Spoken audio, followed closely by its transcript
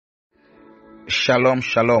Shalom,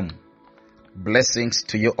 shalom. Blessings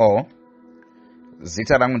to you all.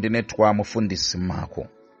 Zita rangu ndinetwa Mufundisi Mhako.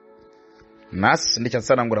 Nasi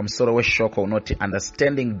ndichatsanangura musoro weshoko unoti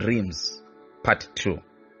Understanding Dreams Part 2.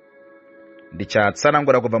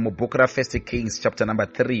 Ndichatsanangura kubva mubhuku ra 1 Kings chapter number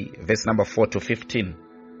 3 verse number 4 to 15.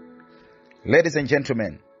 Ladies and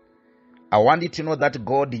gentlemen, I want you to know that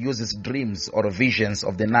God uses dreams or visions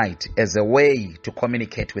of the night as a way to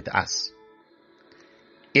communicate with us.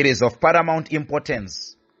 It is of paramount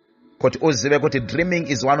importance kuti uzive kuti dreaming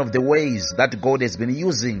is one of the ways that God has been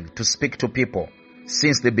using to speak to people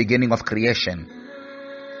since the beginning of creation.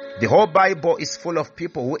 The whole Bible is full of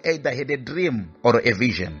people who either had a dream or a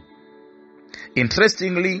vision.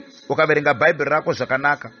 Interestingly, ukaverenga Bible rako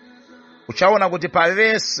zvakanaka, uchaona kuti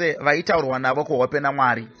pavese vaitaurwa navo kuhope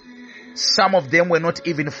naMwari, some of them were not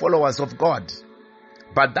even followers of God.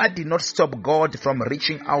 But that did not stop God from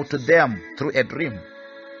reaching out to them through a dream.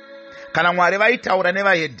 Kana Mwari vaitaura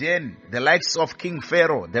nevahedheni, the likes of King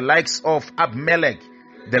Pharaoh, the likes of Abimelech,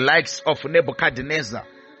 the likes of Nebuchadnezzar,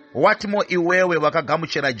 what more iwewe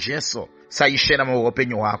wakagamuchira Jesu saishena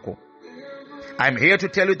muupenyu hwako? I'm here to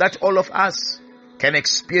tell you that all of us can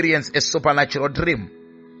experience a supernatural dream.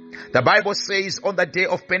 The Bible says on the day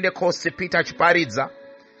of Pentecost, Peter achiparidza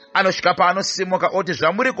anosvika paanosimuka oti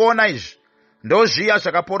zvamuri kuona izvi ndozviya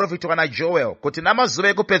zvakaprofitwa naJoel kuti namazuva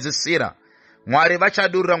ekupedzisira Mwari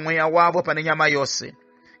vachadurura mweya wavo pane nyama yose,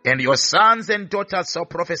 and your sons and daughters shall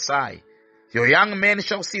prophesy, your young men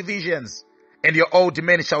shall see visions, and your old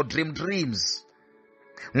men shall dream dreams.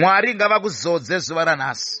 Mwari ngavakuzodze zuva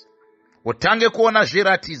ranhasi, utange kuona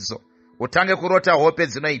zviratidzo, utange kurota hope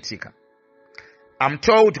dzinoitika. I'm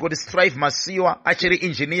told kuti Strive Masiwa achiri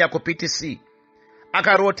engineer kuPTC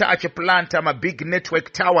akarota achiplanta mabig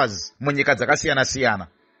network towers munyika dzakasiyana-siyana.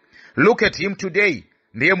 Look at him today.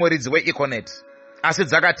 Ndiye muridzi weEconet, asi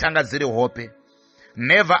dzakatanga dziri hope.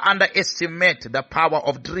 Never underestimate the power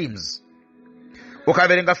of dreams.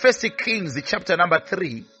 Ukaverenga 1 Kings chapter number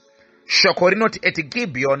 3, shoko rinoti at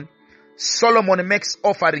Gibeon, Solomon makes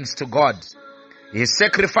offerings to God. He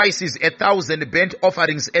sacrifices 1,000 burnt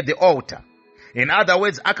offerings at the altar. In other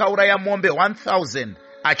words, akauraya mombe 1,000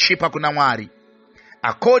 achipa kuna Mwari.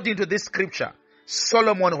 According to this scripture,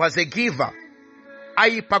 Solomon was a giver.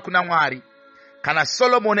 Aipa kuna Mwari. Kana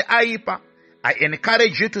Solomon aipa, I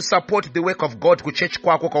encourage you to support the work of God kuchechi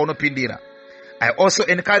kwako kaunopindira. I also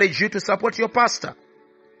encourage you to support your pastor.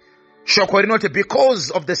 Shoko rinoti because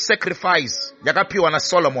of the sacrifice yakapiwa na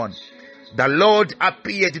Solomon, the Lord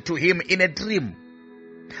appeared to him in a dream.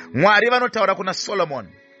 Mwari vanotaura kuna Solomon,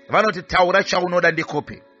 vanoti taura chaunoda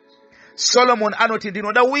ndikupe. Solomon anoti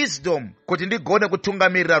ndinoda wisdom kuti ndigone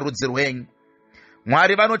kutungamirira rudzi rwenyu.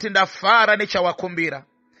 Mwari vanoti ndafara nechawakumbira.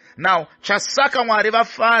 Now, chasaka Mwari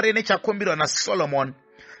vafare nechakumbirwa na Solomon,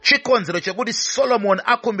 chikonzero chekuti Solomon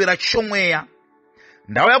akumbira chomweya.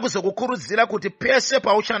 Ndauya kuzokukurudzira kuti pese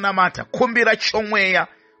pauchanamata kumbira chomweya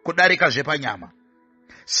kudarika zvepanyama.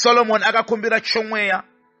 Solomon akakumbira chomweya.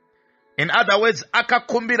 In other words,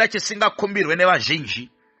 akakumbira chisingakumbirwe nevazhinji.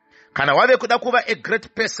 Kana wave kuda kuva a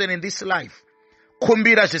great person in this life,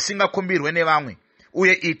 kumbira zvisingakumbirwe nevamwe,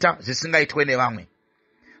 uye ita zvisingaitwe nevamwe.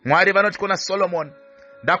 Mwari vanoti kuna Solomon,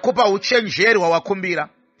 ndakupa uchenjeri hwawakumbira,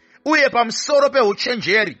 uye pamusoro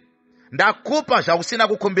peuchenjeri ndakupa zvausina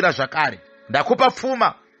kukumbira zvakare. Ndakupa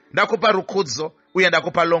pfuma, ndakupa rukudzo, uye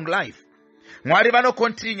ndakupa long life. Mwari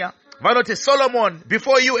vanokontinya, vanoti Solomon,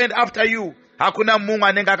 before you and after you, hakuna mumwe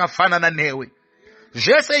anenge akafanana newe.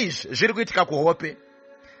 Zvese izvi zviri kuitika kuhope.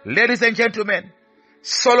 Ladies and gentlemen,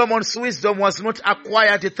 Solomon's wisdom was not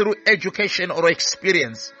acquired through education or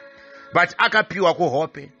experience, but akapiwa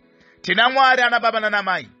kuhope. Tina Mwari anababa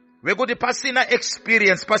nanamai, wekuti pasina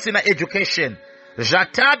experience, pasina education,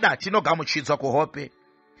 zvatada tinogamuchidzwa kuhope.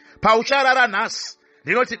 Paucharara nhasi,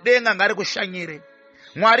 ndinoti denga ngari kushanyire.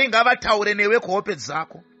 Mwari ngavataure newe kuhope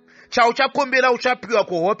dzako. Chauchakumbira uchapiwa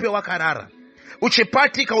kuhope wakarara.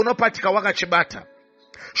 Uchipatika unopatika wakachibata.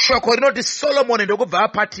 Shoko rinoti Solomon ndokubva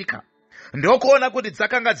apatika, ndokuona kuti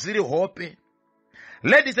dzakanga dziri hope.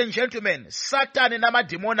 Ladies and gentlemen, Satan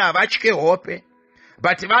namadhimoni havatye hope,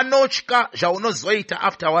 but vanotya zvaunozoita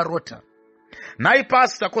after warota. Nai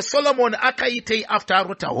pastor, ko Solomon akaitei after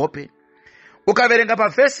arota hope? Ukaverenga pa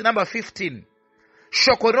verse number 15,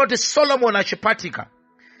 shoko rinoti Solomon achipatika,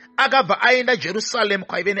 akabva aenda Jerusalem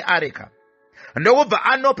kwaive neareka, ndokubva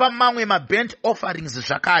anopa mamwe burnt offerings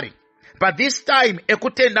zvakare. But this time,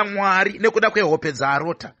 ekutenda Mwari nekuda kwehope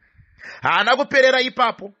dzaarota. Haana kuperera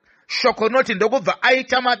ipapo, shoko rinoti ndokubva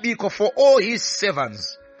aita mabiko for all his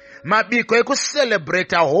servants. Mabiko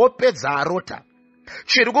ekucelebrate hope dzaarota.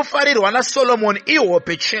 Chiri kufarirwa naSolomon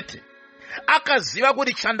ihope chete. akaziva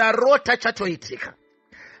kuti chandarota chatoitika.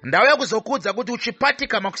 Ndauya kuzokudza kuti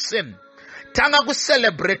uchipatika makuseni, tanga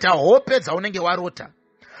kucelebrate hope dzaunenge warota.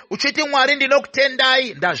 Uchiti Mwari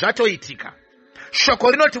ndinokutendai ndazvatoitika.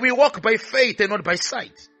 Shoko rinoti we walk by faith and not by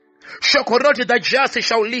sight. Shoko rinoti the just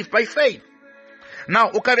shall live by faith.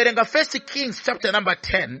 Now ukaverenga 1 Kings chapter number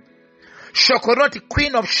 10, shoko rinoti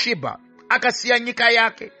Queen of Sheba akasiya nyika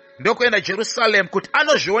yake ndokuenda Jerusalem kuti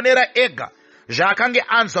anozvionera ega zvaakange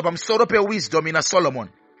anzwa pamusoro pewisdom ina Solomon.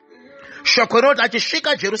 Shoko rinoti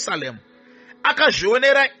achisvika Jerusalem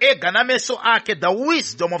akazvionera ega nameso ake the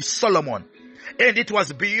wisdom of Solomon, and it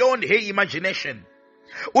was beyond her imagination.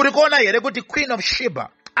 Uri kuona here kuti Queen of Sheba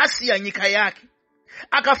asiya nyika yake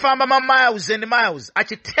akafamba miles and miles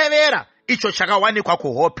achitevera icho chakawanikwa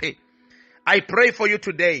kuhope. I pray for you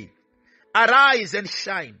today. Arise and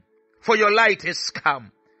shine, for your light has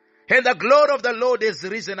come, and the glory of the Lord is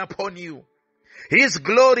risen upon you. His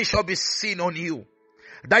glory shall be seen on you.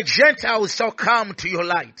 The Gentiles shall come to your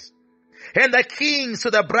light, and the kings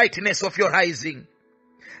to the brightness of your rising.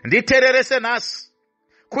 Nditererese nasi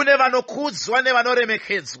kune vanokudzwa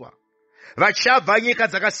nevanoremekedzwa vachabva nyika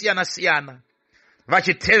dzakasiyana siyana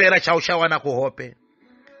vachitevera chauchawana kuhope.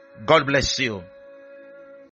 God bless you.